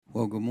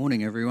Well, good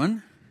morning,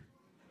 everyone.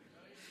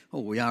 Oh,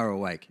 we are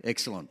awake.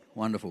 Excellent.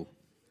 Wonderful.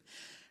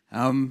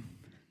 You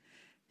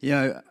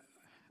know,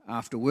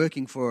 after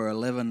working for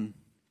 11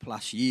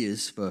 plus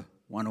years for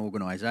one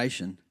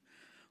organisation,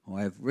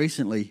 I have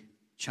recently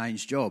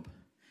changed job,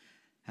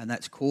 and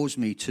that's caused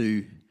me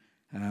to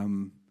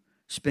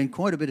spend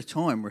quite a bit of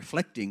time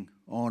reflecting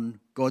on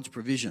God's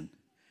provision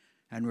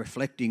and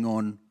reflecting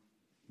on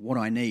what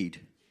I need.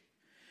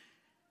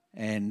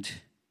 And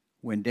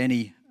when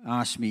Danny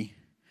asked me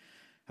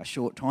a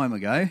short time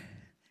ago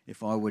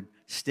if I would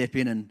step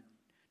in and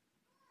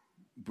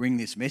bring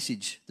this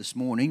message this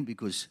morning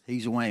because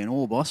he's away in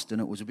Orbost and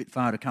it was a bit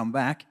far to come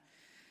back,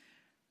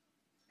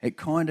 it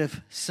kind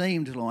of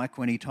seemed like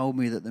when he told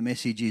me that the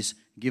message is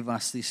give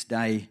us this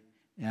day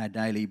our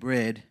daily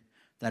bread,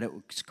 that it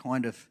was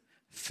kind of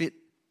fit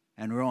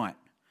and right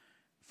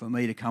for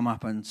me to come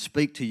up and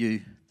speak to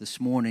you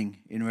this morning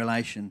in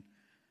relation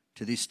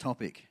to this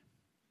topic.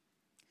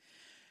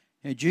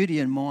 Now, Judy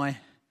and my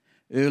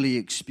early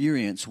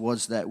experience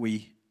was that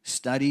we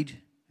studied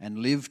and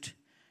lived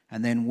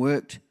and then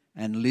worked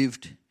and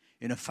lived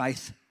in a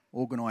faith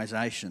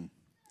organisation.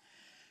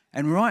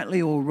 And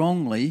rightly or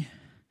wrongly,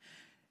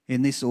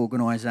 in this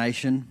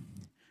organisation,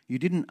 you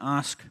didn't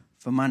ask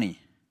for money.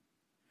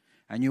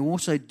 And you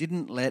also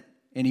didn't let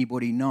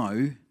anybody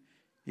know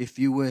if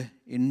you were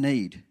in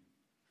need.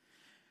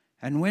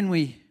 And when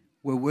we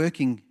were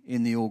working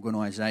in the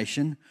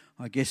organisation,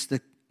 I guess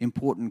the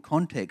important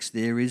context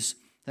there is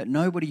that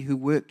nobody who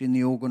worked in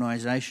the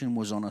organisation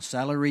was on a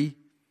salary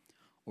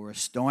or a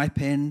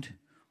stipend.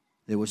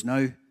 There was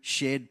no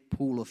shared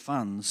pool of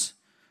funds.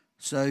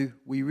 So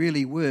we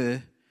really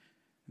were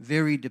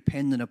very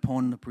dependent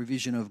upon the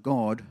provision of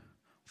God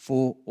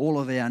for all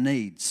of our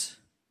needs.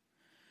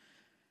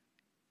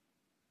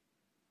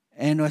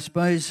 And I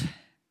suppose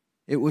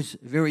it was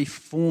very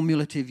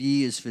formative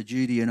years for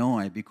Judy and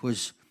I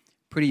because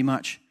pretty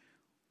much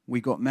we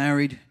got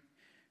married,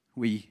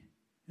 we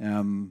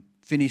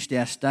finished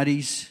our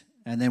studies,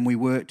 and then we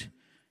worked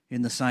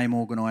in the same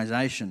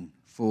organisation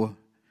for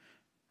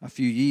a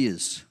few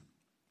years.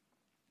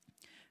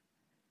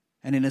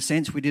 And in a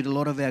sense, we did a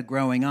lot of our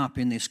growing up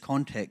in this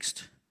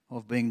context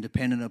of being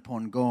dependent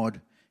upon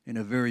God in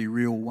a very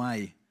real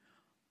way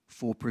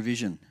for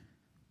provision.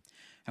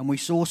 And we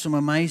saw some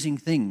amazing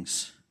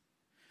things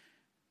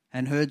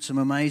and heard some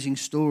amazing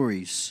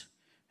stories,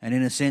 and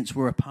in a sense,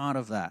 we're a part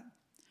of that,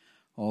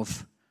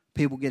 of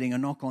people getting a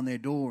knock on their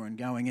door and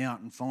going out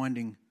and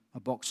finding a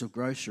box of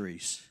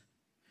groceries.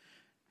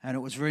 And it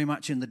was very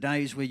much in the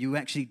days where you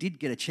actually did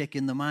get a cheque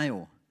in the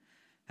mail,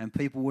 and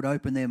people would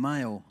open their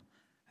mail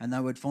and they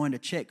would find a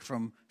cheque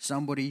from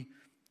somebody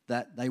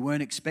that they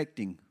weren't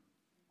expecting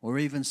or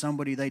even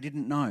somebody they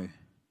didn't know.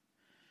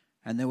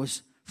 And there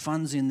was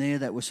funds in there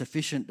that were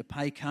sufficient to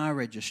pay car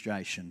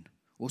registration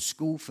or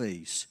school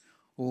fees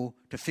or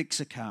to fix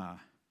a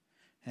car.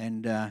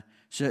 And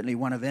certainly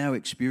one of our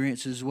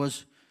experiences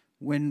was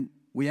when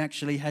we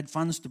actually had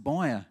funds to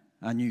buy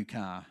a new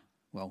car,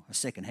 well, a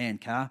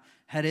second-hand car,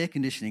 had air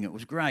conditioning. It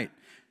was great.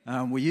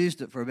 We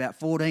used it for about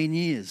 14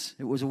 years.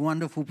 It was a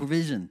wonderful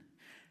provision.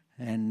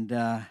 And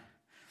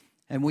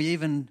we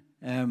even,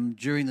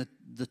 during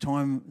the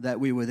time that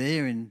we were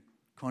there in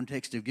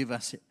context of give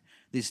us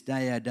this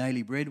day our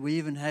daily bread, we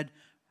even had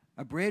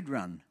a bread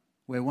run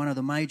where one of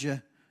the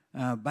major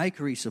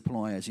bakery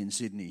suppliers in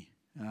Sydney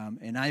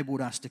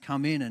enabled us to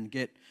come in and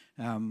get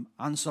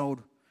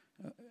unsold,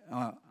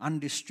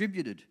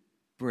 undistributed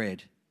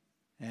bread.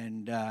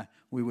 And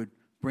we would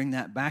bring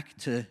that back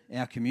to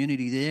our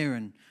community there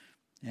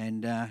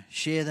and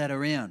share that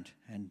around.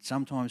 And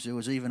sometimes there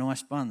was even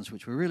iced buns,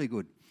 which were really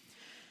good.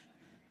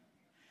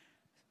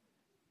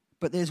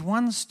 But there's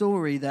one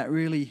story that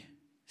really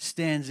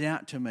stands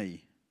out to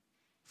me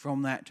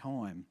from that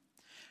time.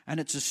 And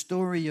it's a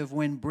story of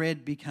when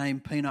bread became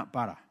peanut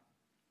butter.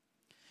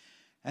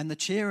 And the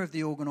chair of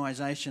the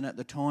organisation at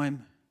the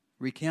time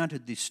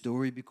recounted this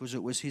story because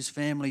it was his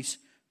family's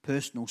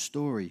personal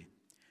story.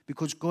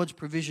 Because God's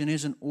provision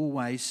isn't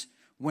always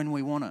when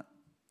we want it.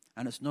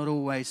 And it's not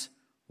always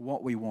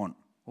what we want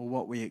or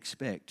what we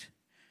expect.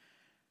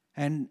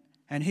 And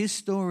his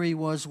story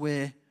was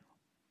where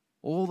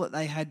all that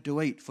they had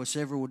to eat for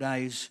several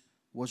days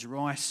was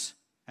rice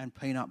and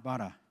peanut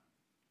butter.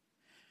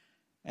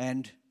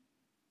 And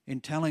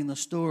in telling the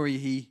story,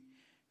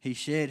 he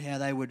shared how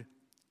they would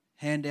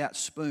hand out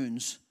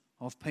spoons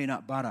of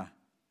peanut butter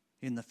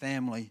in the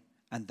family,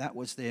 and that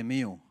was their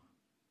meal.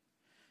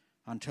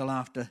 Until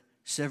after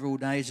several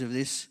days of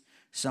this,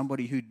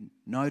 somebody who'd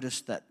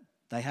noticed that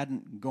they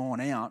hadn't gone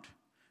out,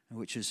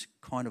 which is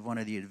kind of one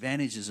of the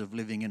advantages of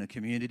living in a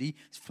community.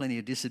 There's plenty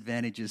of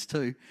disadvantages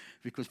too,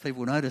 because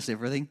people notice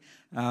everything.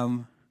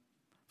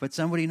 But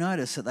somebody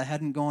noticed that they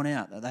hadn't gone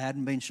out, that they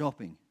hadn't been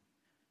shopping,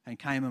 and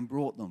came and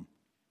brought them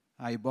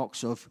a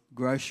box of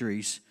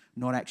groceries,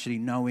 not actually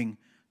knowing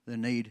the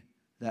need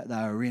that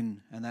they were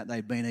in and that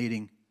they'd been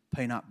eating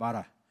peanut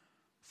butter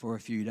for a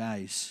few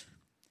days.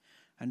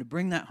 And to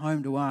bring that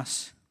home to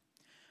us,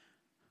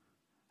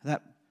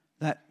 that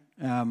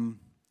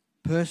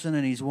person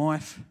and his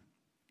wife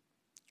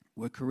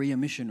were career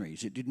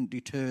missionaries. It didn't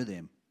deter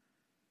them.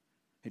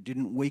 It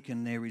didn't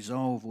weaken their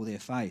resolve or their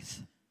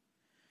faith.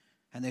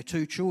 And their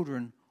 2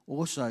 children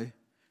also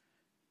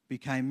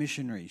became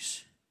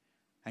missionaries.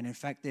 And in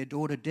fact, their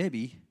daughter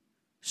Debbie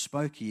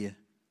spoke here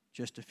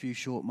just a few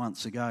short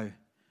months ago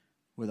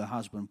with her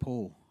husband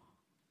Paul.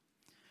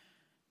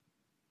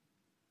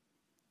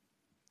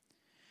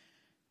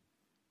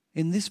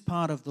 In this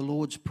part of the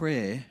Lord's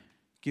Prayer,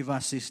 give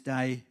us this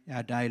day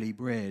our daily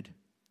bread,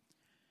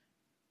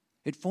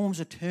 it forms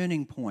a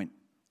turning point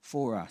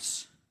for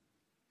us.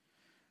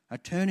 A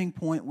turning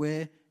point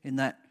where, in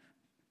that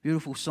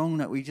beautiful song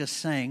that we just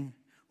sang,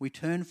 we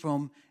turn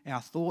from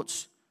our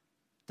thoughts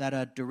that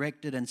are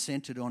directed and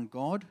centered on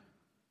God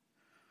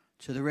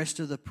to the rest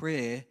of the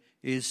prayer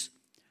is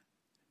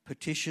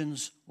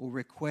petitions or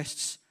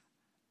requests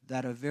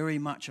that are very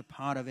much a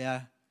part of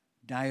our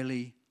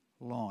daily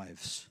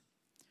lives.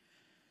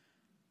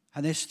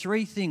 And there's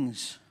 3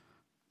 things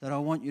that I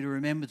want you to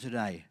remember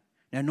today.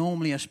 Now,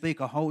 normally a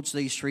speaker holds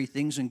these 3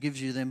 things and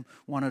gives you them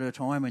one at a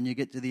time and you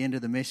get to the end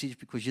of the message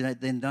because you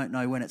then don't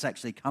know when it's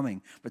actually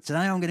coming. But today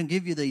I'm going to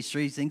give you these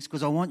 3 things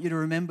because I want you to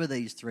remember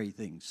these 3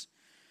 things.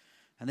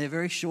 And they're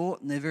very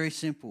short and they're very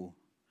simple.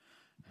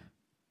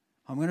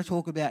 I'm going to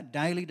talk about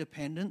daily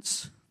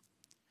dependence,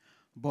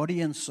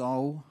 body and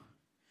soul,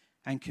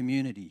 and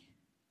community.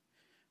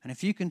 And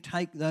if you can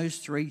take those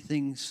 3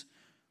 things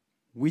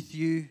with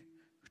you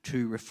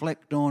to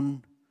reflect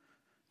on,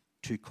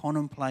 to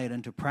contemplate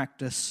and to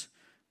practice,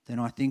 then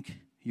I think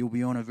you'll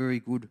be on a very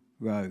good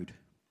road.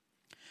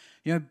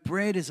 You know,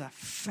 bread is a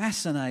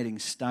fascinating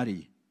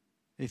study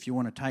if you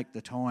want to take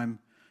the time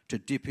to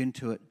dip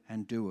into it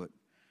and do it.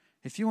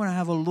 If you want to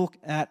have a look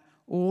at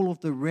all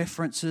of the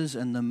references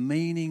and the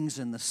meanings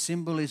and the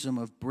symbolism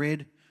of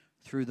bread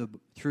through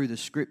the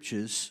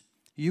scriptures,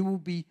 you will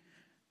be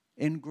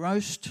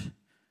engrossed,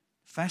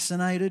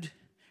 fascinated,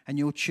 and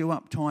you'll chew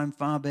up time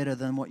far better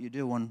than what you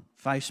do on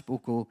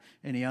Facebook or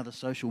any other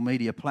social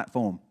media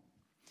platform.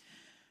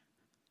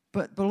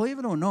 But believe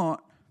it or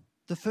not,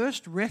 the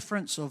first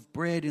reference of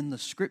bread in the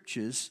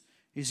scriptures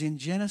is in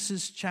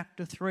Genesis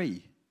chapter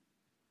 3.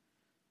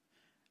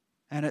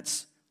 And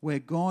it's where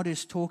God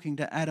is talking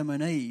to Adam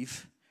and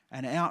Eve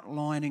and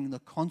outlining the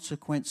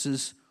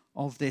consequences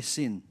of their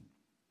sin.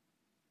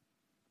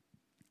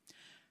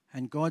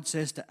 And God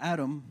says to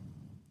Adam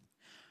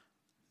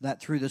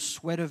that through the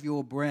sweat of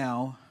your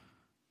brow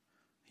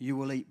you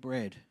will eat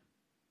bread.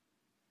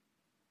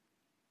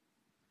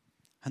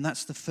 And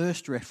that's the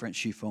first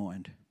reference you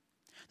find.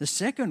 The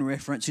second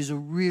reference is a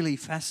really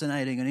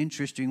fascinating and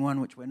interesting one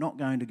which we're not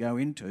going to go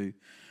into,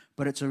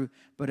 but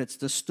it's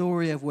the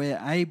story of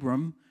where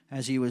Abram,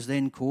 as he was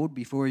then called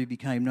before he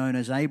became known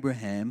as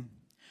Abraham,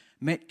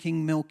 met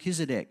King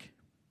Melchizedek.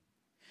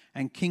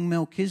 And King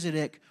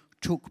Melchizedek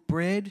took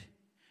bread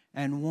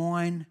and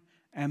wine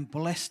and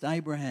blessed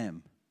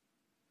Abraham.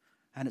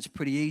 And it's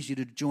pretty easy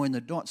to join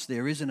the dots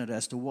there, isn't it,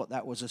 as to what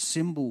that was a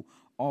symbol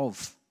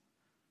of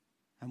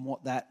and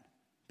what that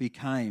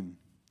became.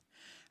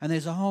 And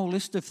there's a whole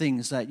list of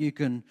things that you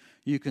can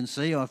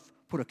see. I've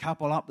put a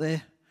couple up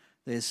there.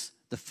 There's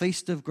the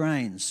Feast of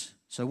Grains.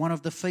 So one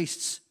of the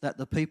feasts that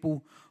the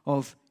people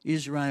of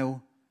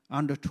Israel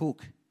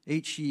undertook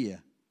each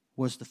year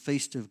was the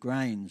Feast of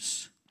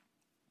Grains,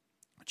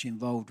 which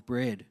involved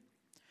bread.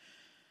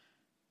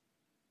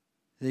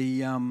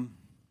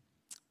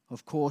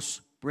 Of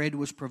course, bread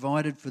was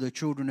provided for the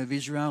children of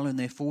Israel in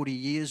their 40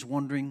 years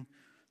wandering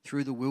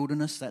through the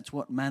wilderness. That's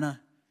what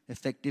manna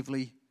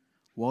effectively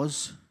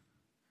was.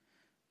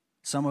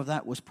 Some of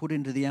that was put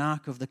into the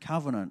Ark of the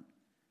Covenant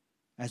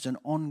as an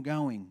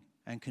ongoing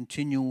and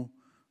continual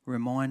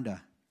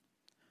reminder.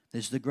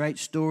 There's the great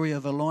story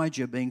of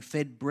Elijah being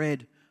fed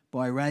bread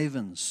by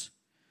ravens.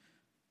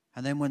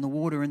 And then when the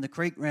water in the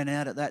creek ran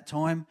out at that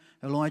time,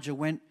 Elijah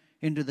went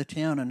into the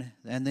town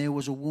and there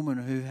was a woman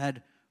who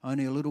had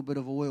only a little bit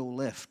of oil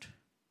left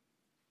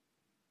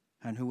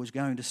and who was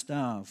going to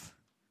starve.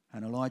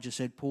 And Elijah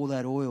said, pour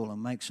that oil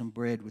and make some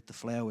bread with the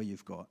flour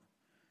you've got.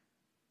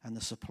 And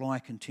the supply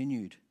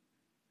continued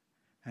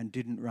and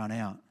didn't run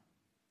out.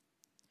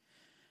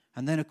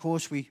 And then, of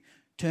course, we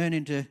turn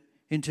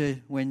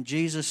into when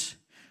Jesus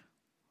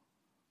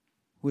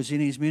was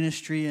in his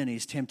ministry and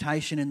his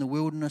temptation in the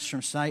wilderness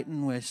from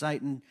Satan, where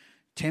Satan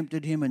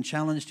tempted him and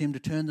challenged him to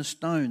turn the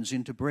stones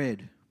into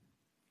bread.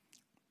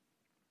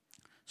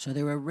 So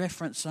there are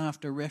reference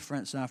after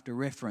reference after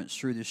reference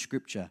through the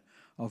scripture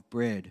of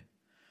bread.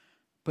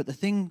 But the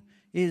thing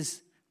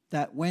is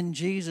that when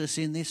Jesus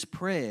in this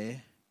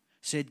prayer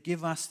said,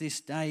 give us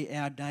this day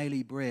our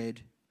daily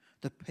bread,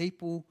 the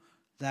people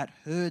that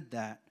heard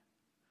that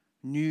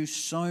knew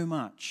so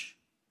much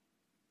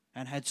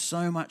and had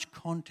so much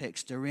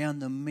context around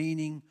the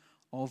meaning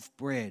of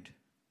bread.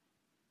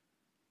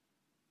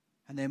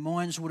 And their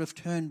minds would have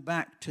turned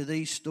back to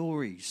these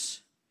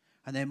stories.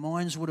 And their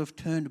minds would have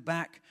turned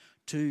back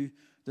to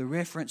the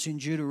reference in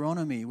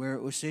Deuteronomy where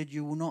it was said,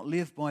 you will not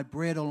live by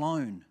bread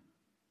alone,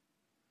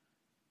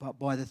 but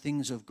by the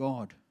things of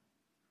God.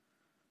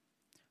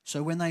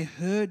 So when they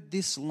heard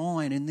this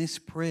line in this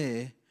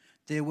prayer,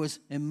 there was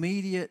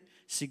immediate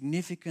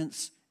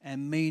significance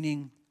and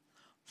meaning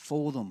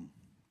for them.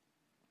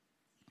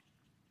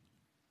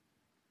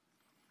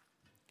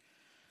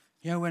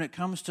 You know, when it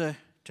comes to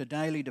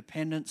daily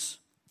dependence,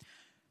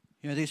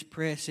 you know, this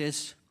prayer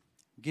says,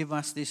 give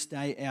us this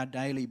day our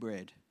daily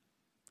bread.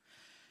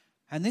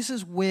 And this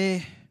is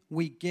where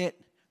we get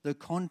the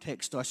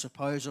context, I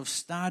suppose, of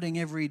starting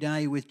every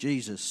day with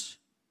Jesus.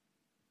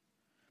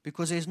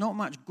 Because there's not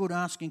much good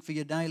asking for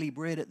your daily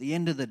bread at the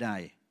end of the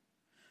day.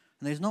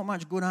 And there's not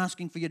much good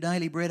asking for your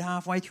daily bread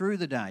halfway through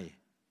the day.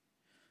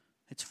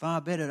 It's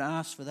far better to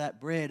ask for that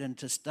bread and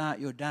to start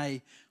your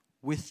day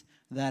with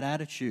that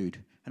attitude.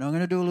 And I'm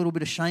going to do a little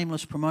bit of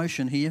shameless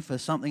promotion here for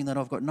something that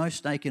I've got no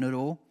stake in at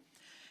all.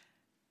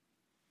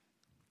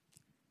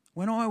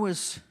 When I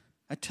was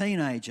a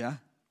teenager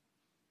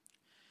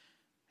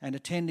and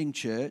attending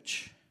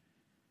church,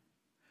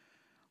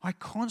 I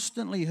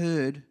constantly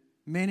heard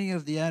many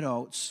of the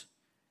adults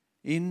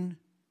in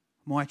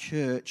my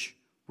church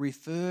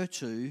refer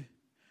to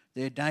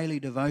their daily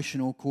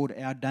devotional called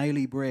Our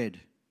Daily Bread.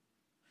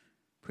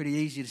 Pretty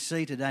easy to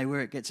see today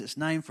where it gets its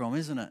name from,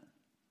 isn't it?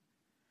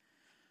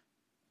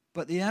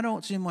 But the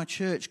adults in my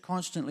church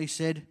constantly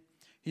said,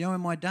 you know,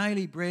 in my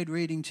daily bread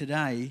reading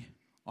today,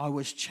 I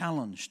was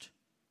challenged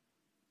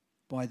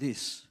by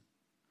this.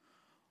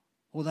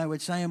 Or they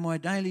would say in my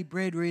daily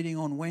bread reading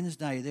on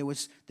Wednesday, there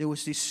was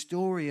this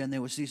story and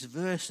there was this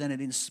verse and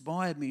it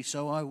inspired me,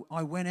 so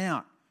I went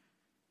out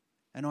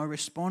and I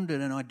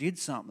responded and I did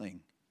something.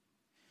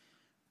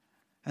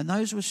 And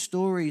those were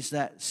stories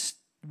that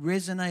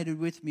resonated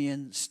with me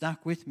and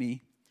stuck with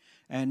me.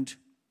 And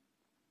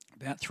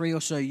about 3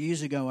 or so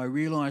years ago, I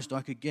realised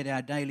I could get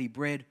Our Daily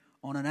Bread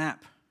on an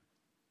app.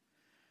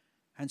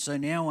 And so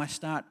now I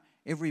start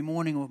every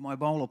morning with my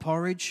bowl of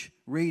porridge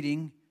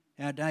reading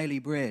Our Daily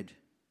Bread.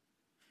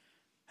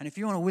 And if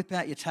you want to whip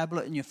out your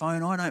tablet and your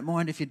phone, I don't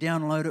mind if you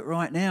download it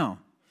right now.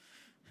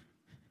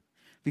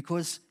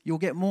 Because you'll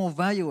get more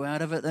value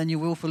out of it than you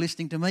will for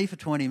listening to me for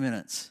 20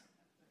 minutes.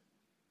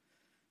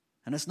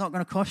 And it's not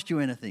going to cost you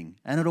anything.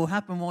 And it'll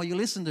happen while you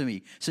listen to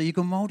me. So you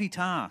can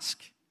multitask.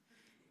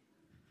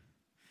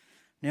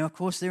 Now, of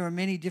course, there are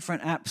many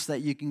different apps that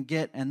you can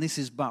get, and this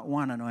is but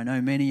one. And I know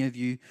many of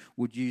you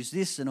would use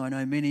this, and I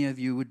know many of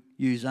you would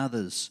use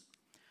others.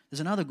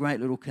 There's another great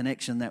little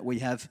connection that we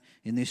have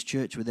in this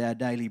church with Our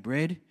Daily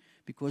Bread,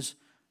 because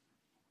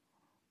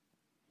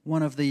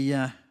one of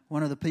the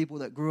people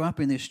that grew up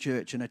in this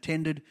church and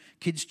attended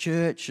kids'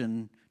 church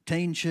and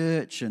teen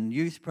church and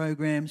youth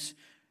programs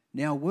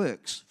now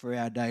works for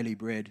Our Daily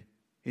Bread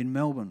in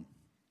Melbourne.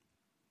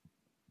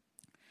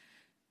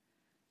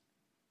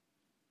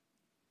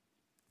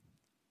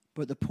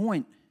 But the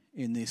point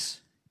in this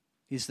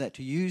is that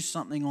to use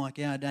something like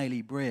Our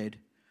Daily Bread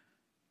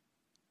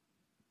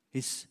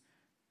is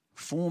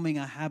forming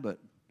a habit,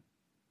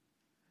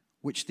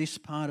 which this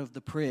part of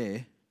the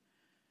prayer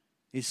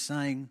is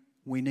saying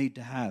we need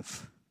to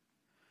have.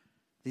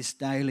 This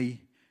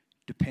daily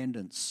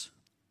dependence,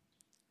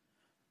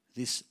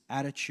 this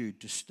attitude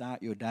to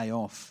start your day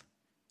off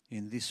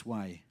in this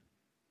way.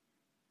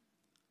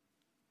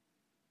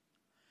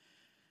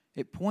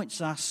 It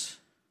points us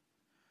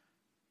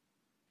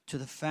to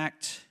the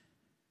fact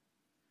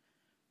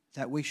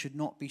that we should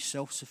not be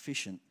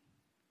self-sufficient.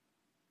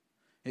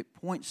 It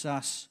points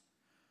us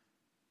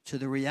to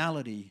the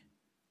reality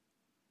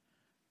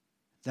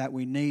that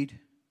we need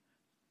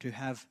to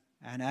have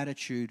an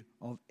attitude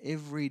of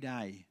every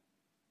day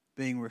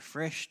being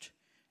refreshed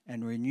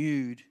and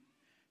renewed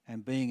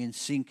and being in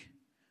sync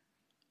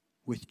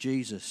with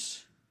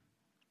Jesus.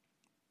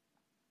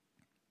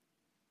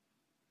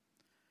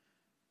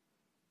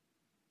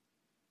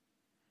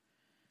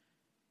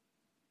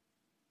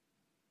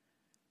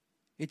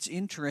 It's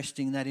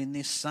interesting that in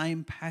this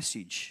same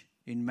passage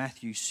in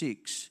Matthew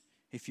 6,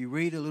 if you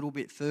read a little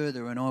bit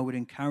further, and I would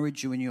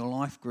encourage you in your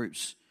life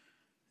groups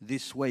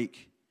this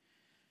week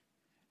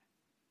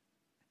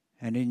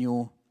and in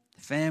your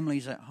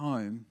families at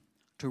home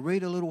to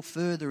read a little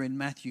further in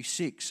Matthew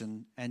 6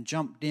 and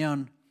jump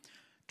down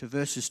to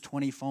verses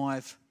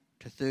 25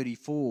 to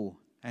 34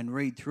 and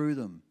read through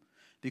them,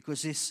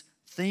 because this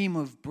theme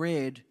of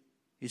bread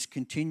is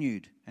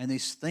continued and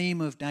this theme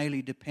of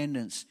daily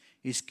dependence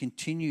is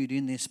continued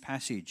in this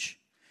passage.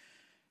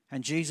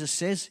 And Jesus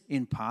says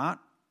in part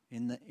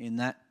in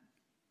that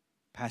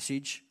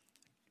passage,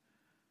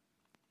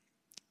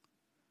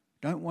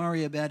 don't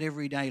worry about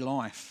everyday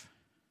life,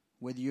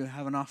 whether you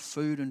have enough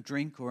food and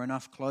drink or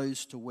enough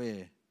clothes to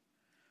wear.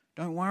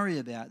 Don't worry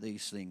about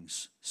these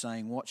things,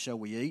 saying, what shall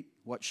we eat?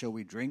 What shall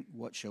we drink?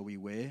 What shall we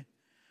wear?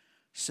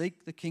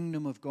 Seek the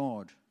kingdom of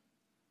God.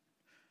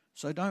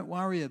 So don't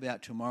worry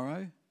about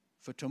tomorrow,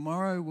 for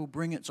tomorrow will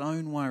bring its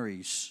own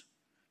worries.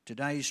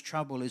 Today's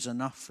trouble is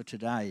enough for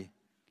today.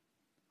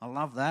 I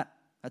love that.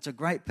 That's a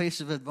great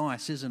piece of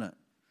advice, isn't it?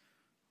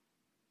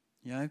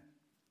 You know,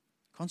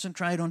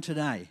 concentrate on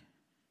today.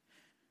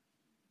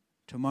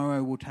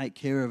 Tomorrow will take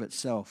care of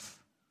itself.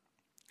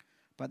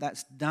 But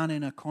that's done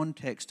in a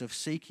context of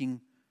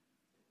seeking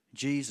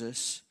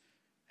Jesus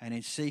and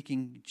in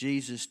seeking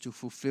Jesus to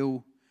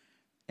fulfill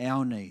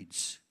our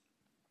needs.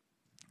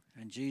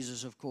 And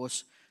Jesus, of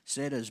course,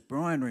 said, as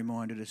Brian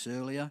reminded us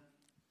earlier,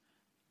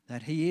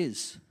 that he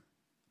is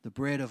the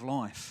bread of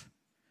life,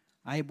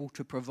 able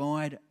to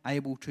provide,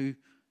 able to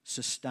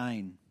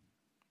sustain.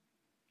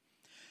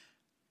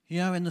 You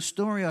know, in the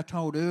story I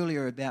told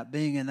earlier about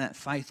being in that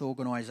faith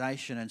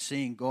organisation and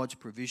seeing God's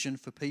provision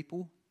for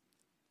people,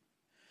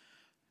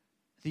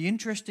 the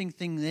interesting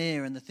thing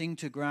there and the thing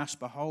to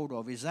grasp a hold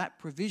of is that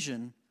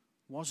provision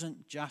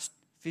wasn't just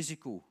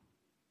physical.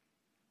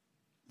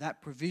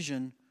 That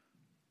provision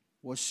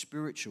was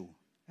spiritual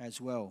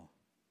as well.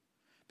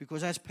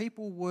 Because as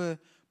people were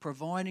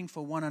providing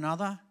for one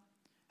another,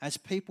 as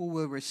people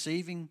were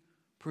receiving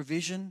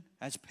provision,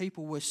 as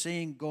people were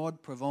seeing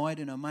God provide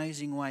in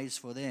amazing ways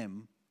for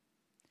them,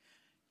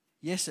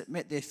 yes, it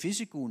met their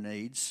physical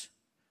needs,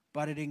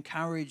 but it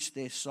encouraged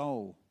their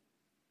soul.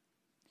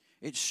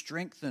 It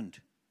strengthened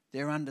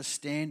their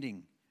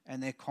understanding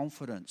and their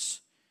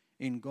confidence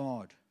in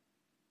God.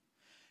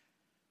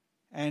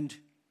 And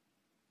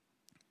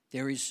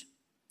there is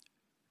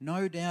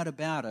no doubt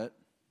about it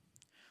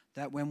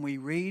that when we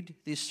read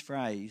this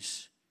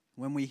phrase,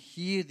 when we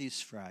hear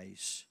this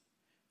phrase,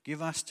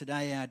 give us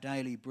today our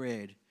daily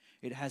bread,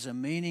 it has a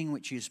meaning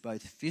which is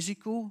both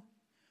physical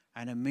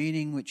and a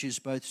meaning which is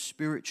both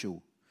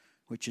spiritual,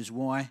 which is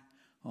why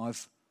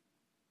I've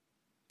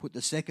put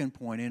the second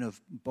point in of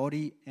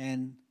body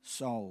and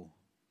soul.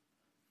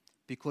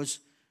 Because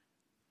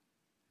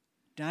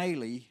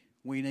daily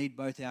we need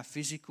both our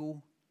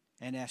physical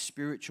and our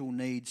spiritual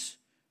needs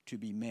to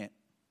be met.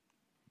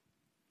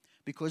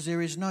 Because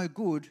there is no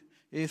good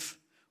if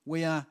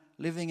we are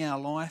living our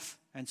life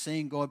and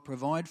seeing God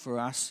provide for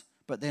us,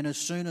 but then as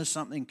soon as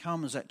something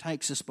comes that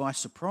takes us by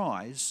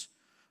surprise,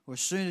 or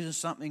as soon as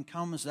something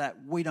comes that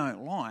we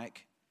don't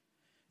like,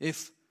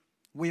 if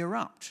we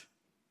erupt,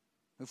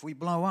 if we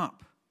blow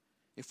up,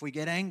 if we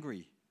get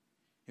angry,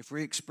 if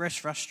we express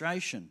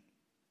frustration.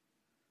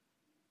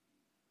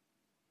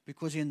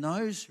 Because in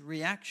those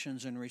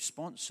reactions and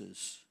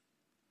responses,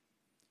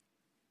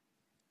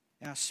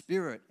 our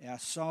spirit, our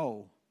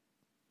soul,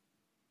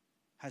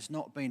 has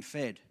not been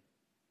fed.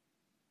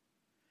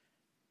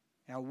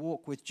 Our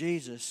walk with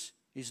Jesus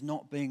is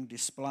not being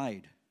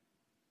displayed.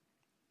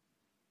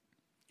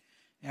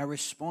 Our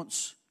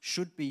response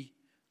should be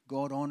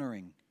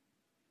God-honouring.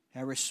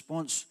 Our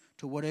response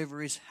to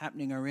whatever is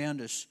happening around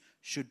us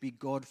should be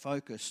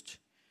God-focused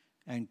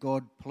and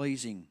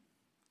God-pleasing.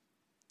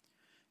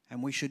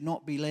 And we should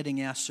not be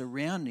letting our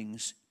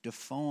surroundings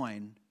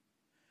define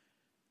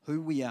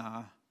who we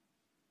are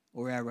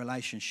or our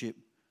relationship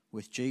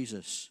with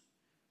Jesus.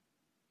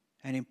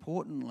 And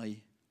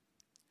importantly,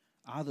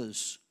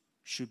 others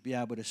should be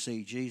able to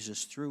see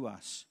Jesus through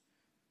us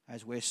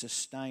as we're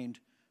sustained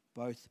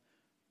both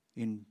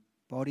in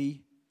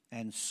body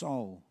and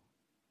soul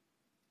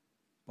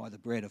by the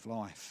bread of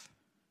life.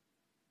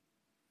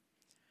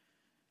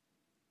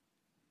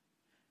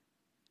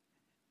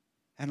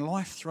 And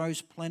life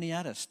throws plenty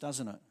at us,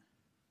 doesn't it?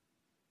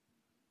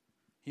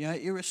 You know,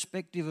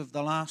 irrespective of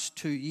the last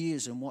 2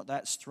 years and what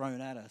that's thrown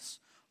at us,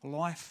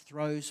 life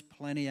throws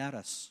plenty at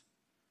us.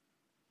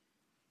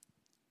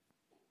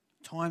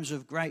 Times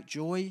of great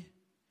joy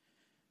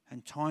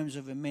and times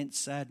of immense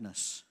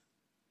sadness.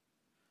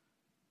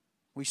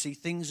 We see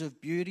things of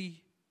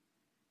beauty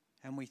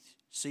and we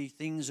see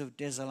things of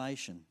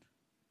desolation.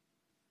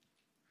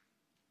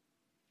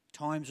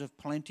 Times of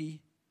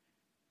plenty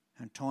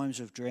and times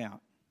of drought.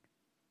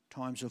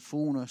 Times of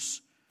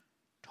fullness,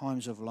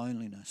 times of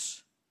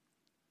loneliness.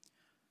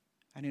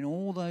 And in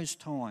all those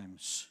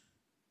times,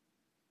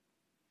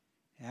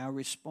 our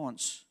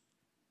response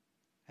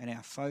and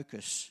our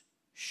focus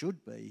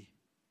should be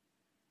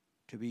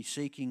to be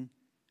seeking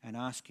and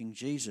asking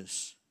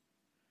Jesus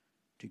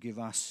to give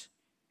us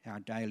our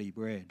daily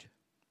bread.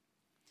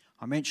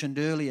 I mentioned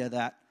earlier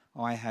that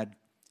I had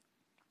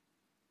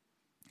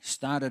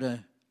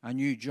started a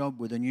new job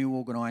with a new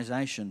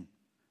organisation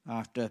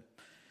after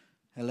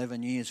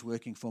 11 years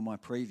working for my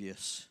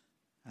previous,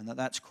 and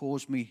that's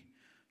caused me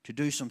to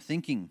do some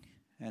thinking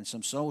and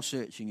some soul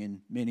searching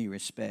in many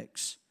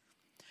respects.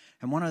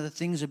 And one of the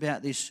things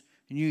about this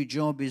new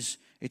job is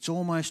it's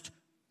almost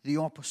the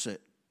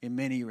opposite in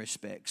many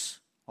respects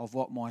of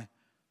what my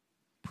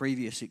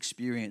previous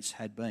experience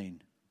had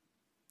been.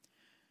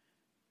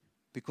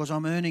 Because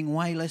I'm earning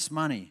way less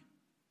money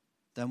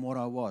than what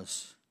I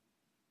was.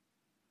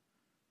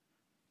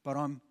 But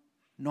I'm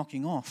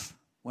knocking off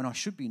when I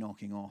should be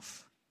knocking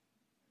off.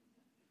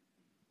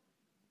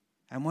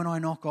 And when I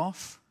knock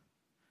off,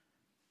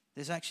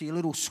 there's actually a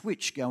little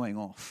switch going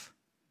off.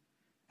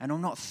 And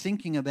I'm not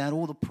thinking about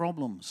all the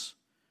problems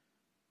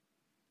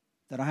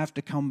that I have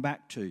to come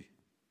back to.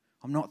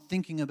 I'm not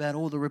thinking about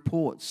all the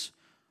reports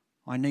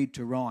I need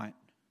to write.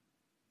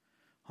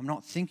 I'm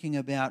not thinking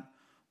about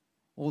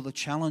all the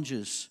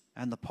challenges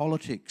and the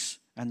politics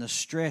and the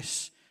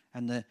stress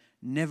and the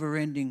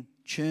never-ending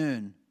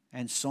churn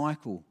and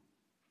cycle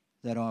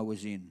that I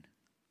was in.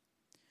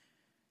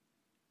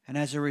 And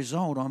as a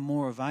result, I'm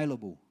more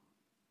available.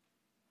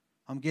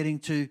 I'm getting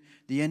to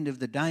the end of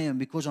the day, and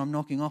because I'm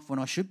knocking off when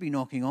I should be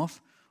knocking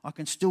off, I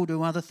can still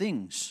do other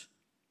things.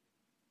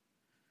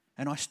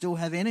 And I still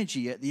have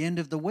energy at the end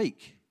of the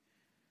week.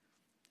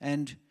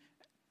 And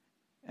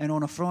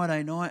on a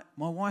Friday night,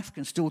 my wife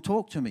can still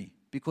talk to me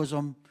because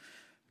I'm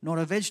not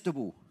a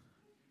vegetable.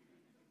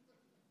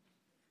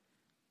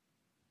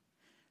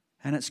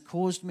 And it's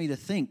caused me to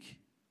think,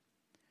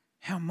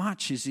 how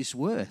much is this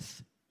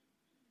worth?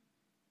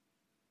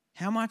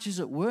 How much is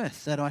it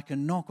worth that I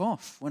can knock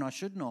off when I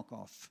should knock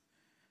off?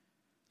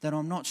 That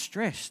I'm not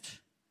stressed?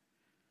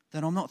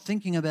 That I'm not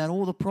thinking about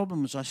all the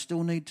problems I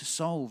still need to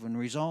solve and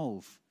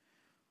resolve?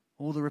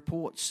 All the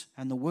reports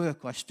and the work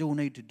I still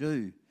need to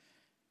do?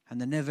 And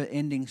the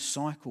never-ending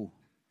cycle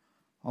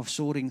of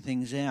sorting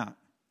things out?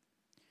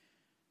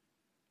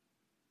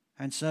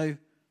 And so,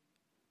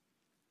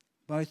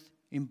 both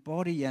in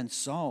body and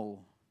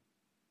soul,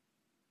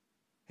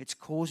 it's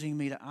causing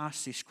me to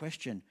ask this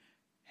question: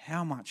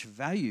 how much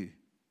value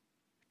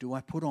do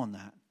I put on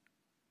that?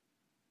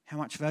 How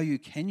much value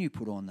can you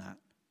put on that?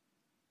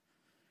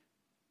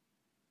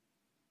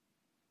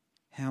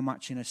 How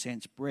much, in a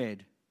sense,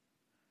 bread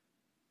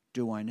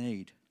do I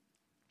need?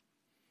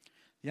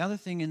 The other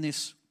thing in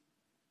this,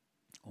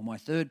 or my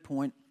third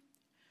point,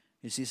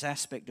 is this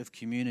aspect of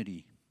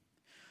community.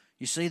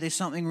 You see, there's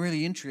something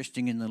really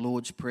interesting in the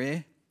Lord's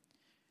Prayer.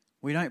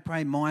 We don't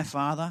pray my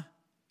Father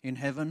in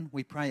heaven,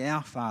 we pray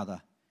our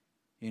Father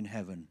in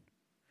heaven.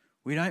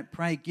 We don't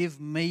pray, give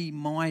me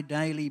my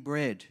daily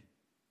bread.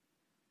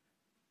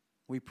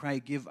 We pray,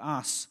 give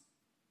us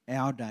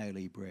our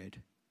daily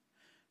bread.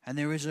 And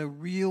there is a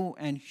real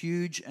and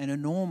huge and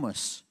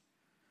enormous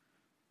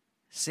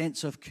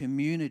sense of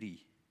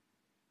community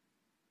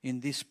in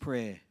this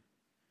prayer,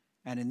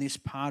 and in this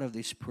part of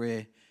this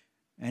prayer,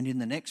 and in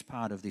the next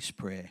part of this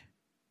prayer,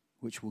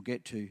 which we'll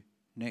get to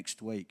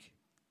next week.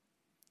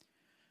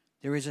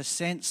 There is a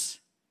sense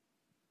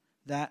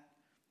that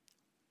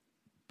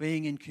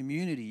being in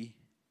community,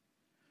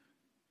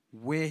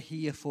 we're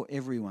here for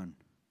everyone.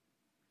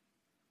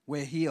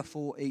 We're here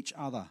for each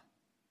other.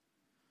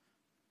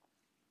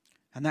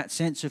 And that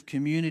sense of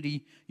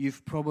community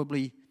you've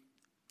probably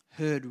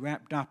heard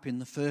wrapped up in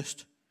the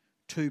first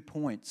 2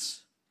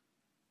 points,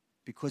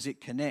 because it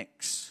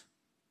connects.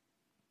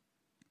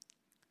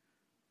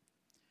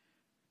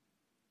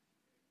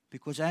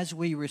 Because as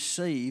we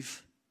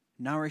receive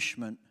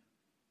nourishment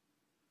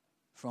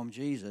from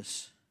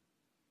Jesus,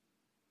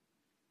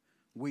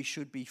 we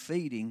should be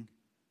feeding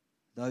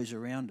those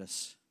around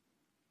us.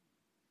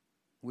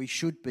 We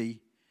should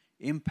be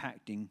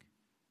impacting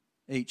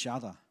each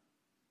other.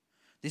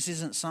 This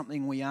isn't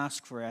something we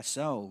ask for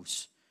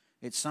ourselves.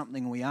 It's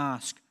something we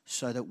ask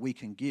so that we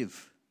can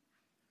give.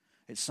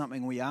 It's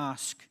something we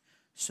ask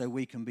so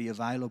we can be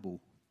available.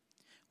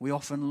 We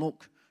often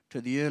look to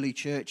the early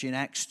church in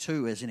Acts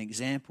 2 as an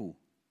example.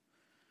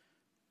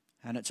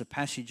 And it's a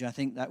passage I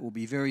think that will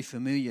be very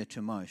familiar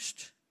to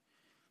most,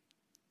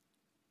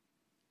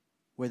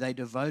 where they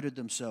devoted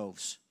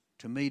themselves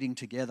to meeting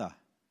together,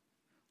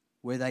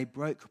 where they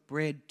broke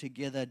bread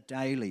together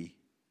daily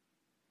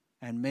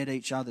and met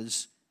each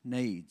other's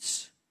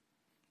needs.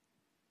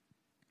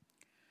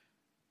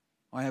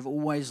 I have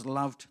always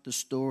loved the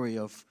story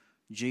of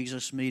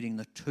Jesus meeting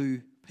the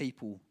 2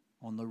 people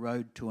on the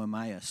road to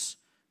Emmaus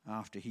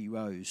after he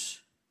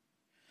rose,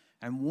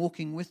 and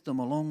walking with them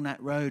along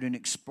that road and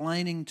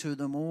explaining to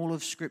them all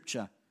of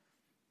Scripture.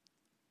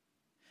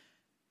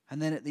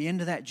 And then at the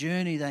end of that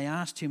journey, they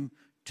asked him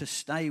to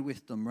stay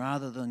with them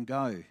rather than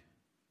go.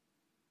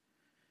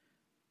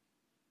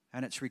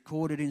 And it's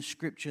recorded in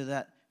Scripture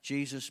that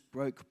Jesus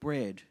broke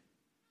bread,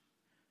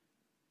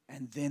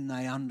 and then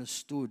they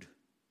understood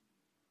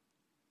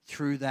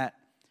through that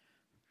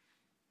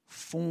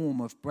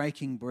form of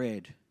breaking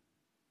bread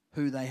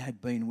who they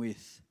had been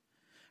with.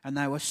 And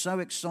they were so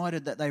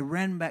excited that they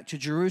ran back to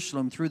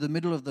Jerusalem through the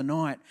middle of the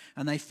night,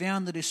 and they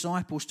found the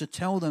disciples to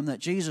tell them that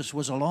Jesus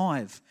was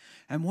alive.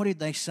 And what did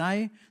they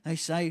say? They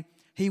say,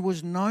 he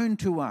was known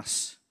to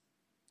us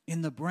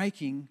in the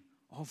breaking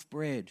of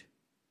bread.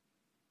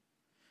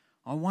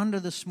 I wonder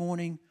this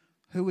morning,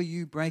 who are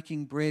you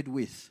breaking bread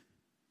with?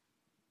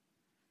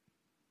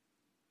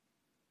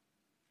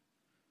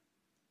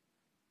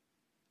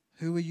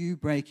 Who are you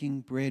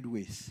breaking bread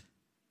with?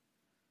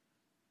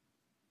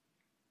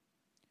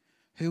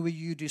 Who are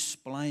you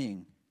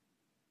displaying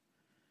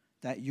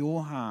that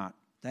your heart,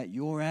 that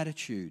your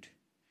attitude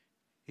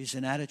is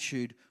an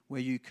attitude where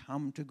you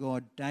come to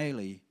God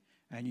daily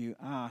and you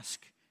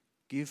ask,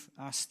 give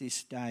us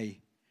this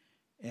day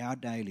our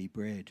daily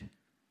bread?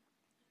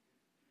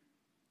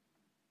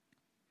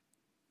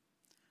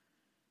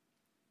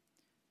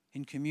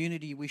 In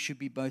community, we should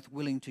be both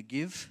willing to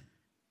give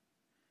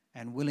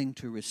and willing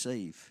to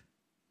receive.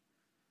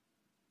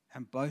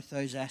 And both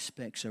those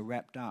aspects are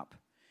wrapped up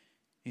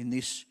in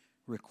this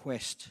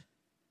request,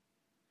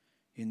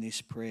 in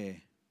this prayer.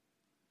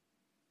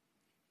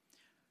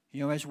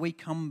 You know, as we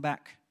come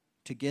back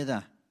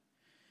together,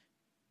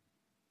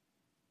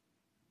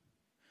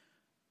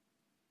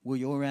 will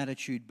your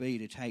attitude be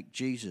to take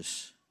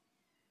Jesus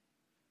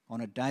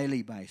on a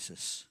daily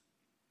basis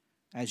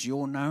as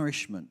your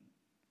nourishment,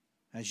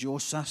 as your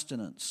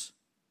sustenance,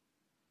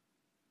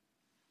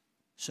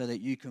 so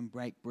that you can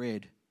break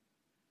bread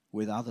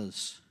with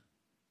others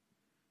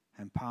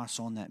and pass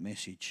on that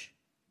message,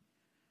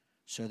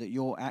 so that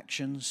your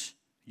actions,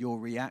 your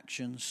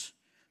reactions,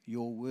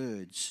 your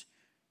words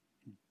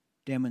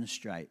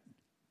demonstrate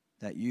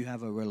that you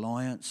have a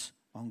reliance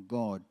on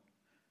God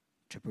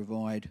to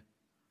provide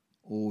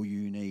all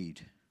you need.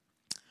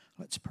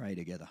 Let's pray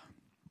together.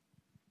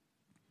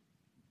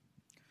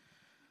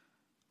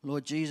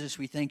 Lord Jesus,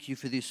 we thank you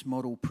for this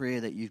model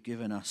prayer that you've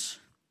given us.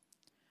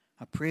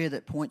 A prayer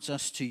that points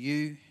us to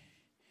you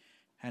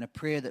and a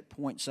prayer that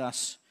points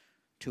us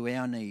to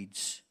our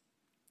needs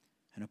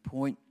and a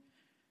point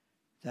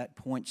that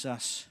points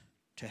us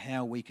to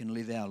how we can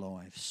live our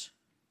lives.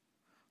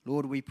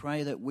 Lord, we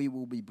pray that we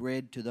will be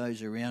bread to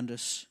those around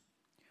us.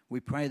 We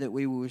pray that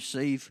we will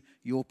receive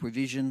your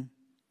provision.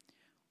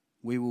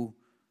 We will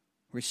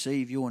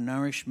receive your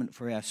nourishment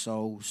for our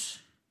souls.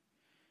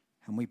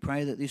 And we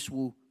pray that this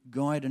will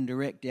guide and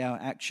direct our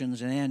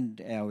actions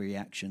and our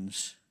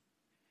reactions.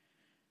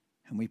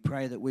 And we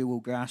pray that we will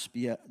grasp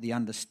the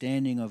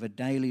understanding of a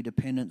daily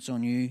dependence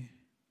on you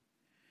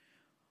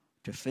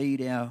to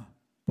feed our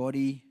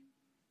body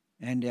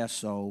and our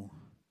soul.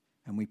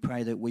 And we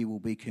pray that we will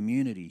be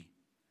community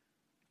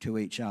to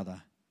each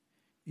other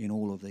in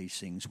all of these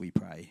things, we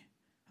pray.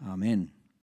 Amen.